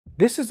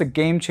This is a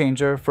game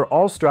changer for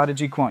all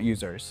StrategyQuant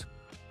users.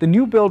 The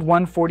new build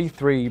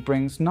 143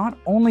 brings not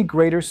only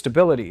greater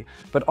stability,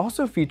 but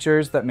also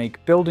features that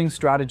make building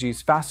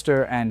strategies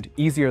faster and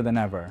easier than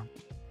ever.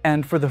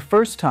 And for the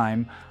first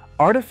time,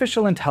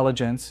 artificial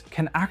intelligence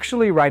can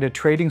actually write a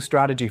trading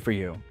strategy for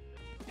you.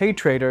 Hey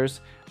traders,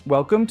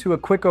 welcome to a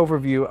quick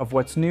overview of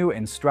what's new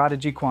in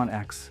StrategyQuant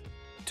X.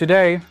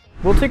 Today,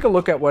 we'll take a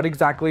look at what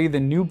exactly the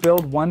new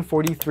build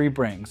 143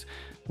 brings,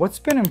 what's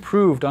been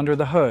improved under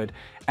the hood,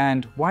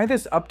 and why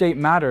this update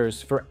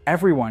matters for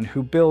everyone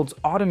who builds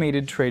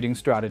automated trading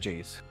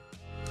strategies.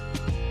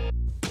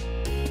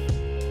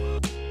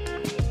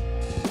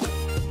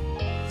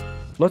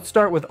 Let's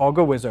start with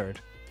Algo Wizard.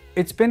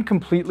 It's been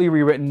completely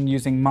rewritten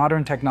using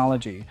modern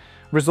technology,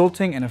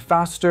 resulting in a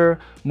faster,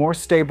 more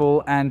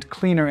stable, and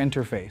cleaner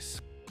interface.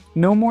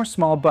 No more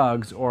small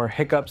bugs or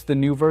hiccups. The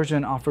new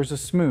version offers a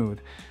smooth,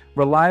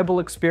 reliable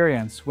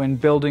experience when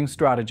building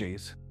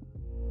strategies.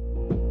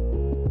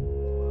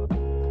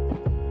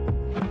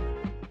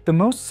 The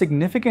most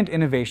significant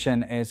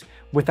innovation is,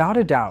 without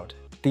a doubt,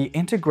 the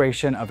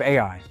integration of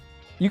AI.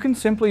 You can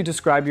simply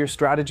describe your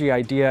strategy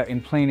idea in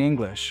plain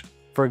English.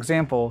 For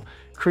example,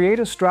 create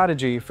a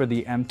strategy for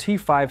the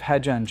MT5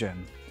 hedge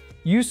engine.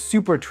 Use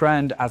Super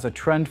Trend as a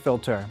trend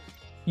filter.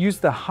 Use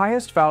the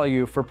highest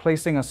value for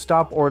placing a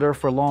stop order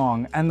for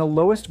long and the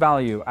lowest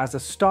value as a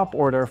stop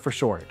order for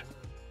short.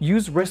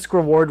 Use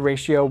risk-reward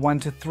ratio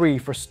 1:3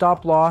 for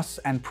stop loss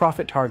and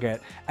profit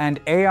target, and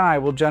AI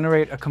will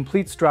generate a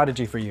complete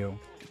strategy for you.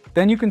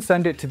 Then you can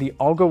send it to the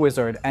Algo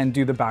Wizard and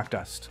do the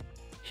backtest.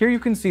 Here you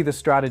can see the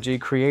strategy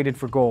created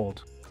for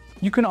gold.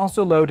 You can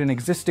also load an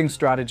existing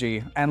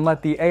strategy and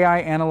let the AI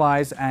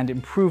analyze and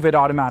improve it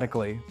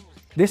automatically.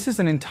 This is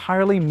an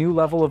entirely new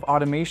level of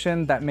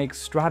automation that makes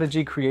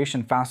strategy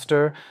creation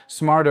faster,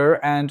 smarter,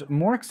 and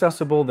more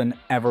accessible than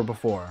ever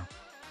before.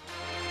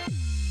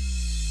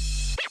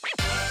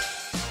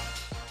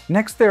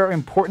 Next, there are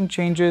important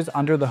changes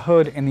under the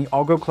hood in the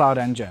Algo Cloud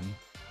engine.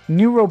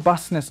 New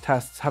robustness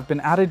tests have been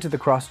added to the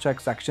cross-check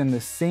section,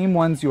 the same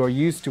ones you are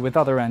used to with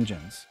other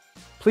engines.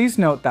 Please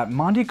note that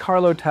Monte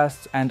Carlo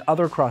tests and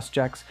other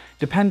cross-checks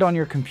depend on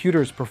your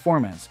computer's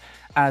performance,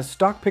 as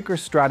stock picker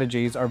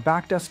strategies are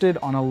backtested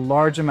on a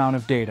large amount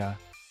of data.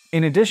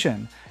 In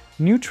addition,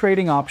 new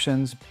trading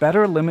options,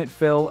 better limit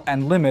fill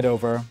and limit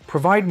over,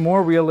 provide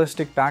more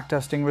realistic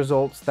backtesting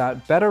results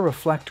that better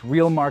reflect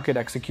real market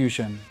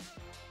execution.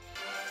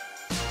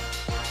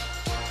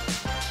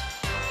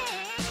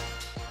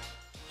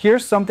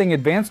 Here's something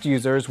advanced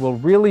users will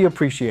really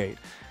appreciate: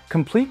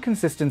 complete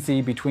consistency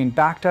between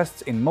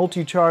backtests in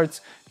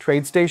multi-charts,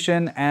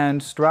 TradeStation, and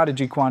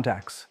StrategyQuant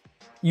X.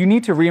 You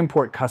need to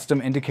re-import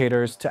custom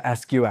indicators to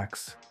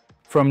SQX.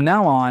 From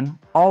now on,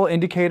 all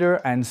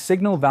indicator and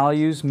signal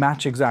values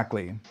match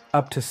exactly,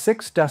 up to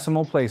 6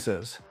 decimal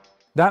places.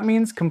 That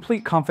means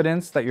complete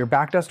confidence that your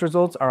backtest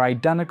results are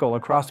identical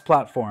across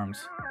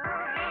platforms.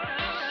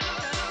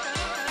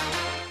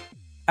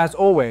 As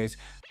always,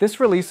 this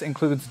release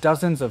includes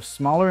dozens of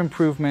smaller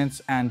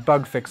improvements and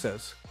bug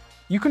fixes.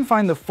 You can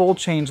find the full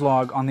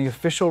changelog on the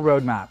official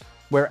roadmap,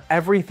 where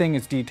everything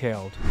is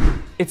detailed.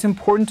 It's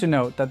important to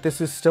note that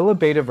this is still a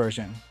beta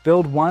version,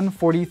 build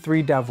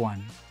 143 dev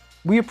 1.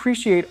 We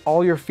appreciate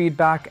all your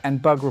feedback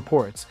and bug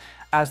reports,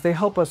 as they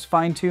help us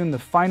fine-tune the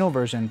final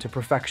version to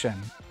perfection.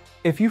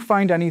 If you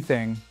find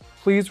anything,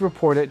 please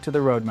report it to the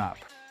roadmap.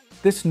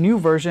 This new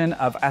version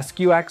of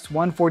SQX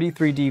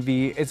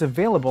 143DV is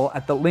available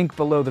at the link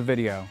below the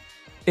video.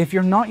 If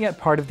you're not yet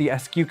part of the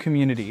SQ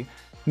community,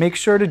 make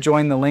sure to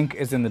join. The link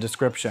is in the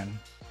description.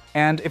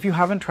 And if you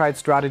haven't tried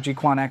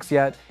StrategyQuant X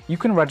yet, you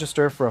can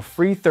register for a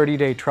free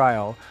 30-day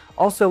trial,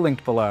 also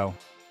linked below.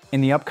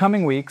 In the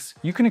upcoming weeks,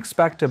 you can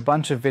expect a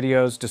bunch of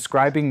videos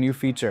describing new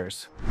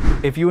features.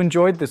 If you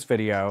enjoyed this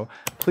video,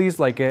 please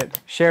like it,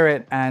 share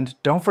it, and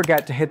don't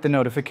forget to hit the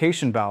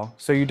notification bell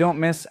so you don't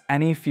miss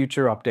any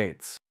future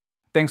updates.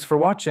 Thanks for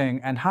watching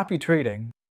and happy trading!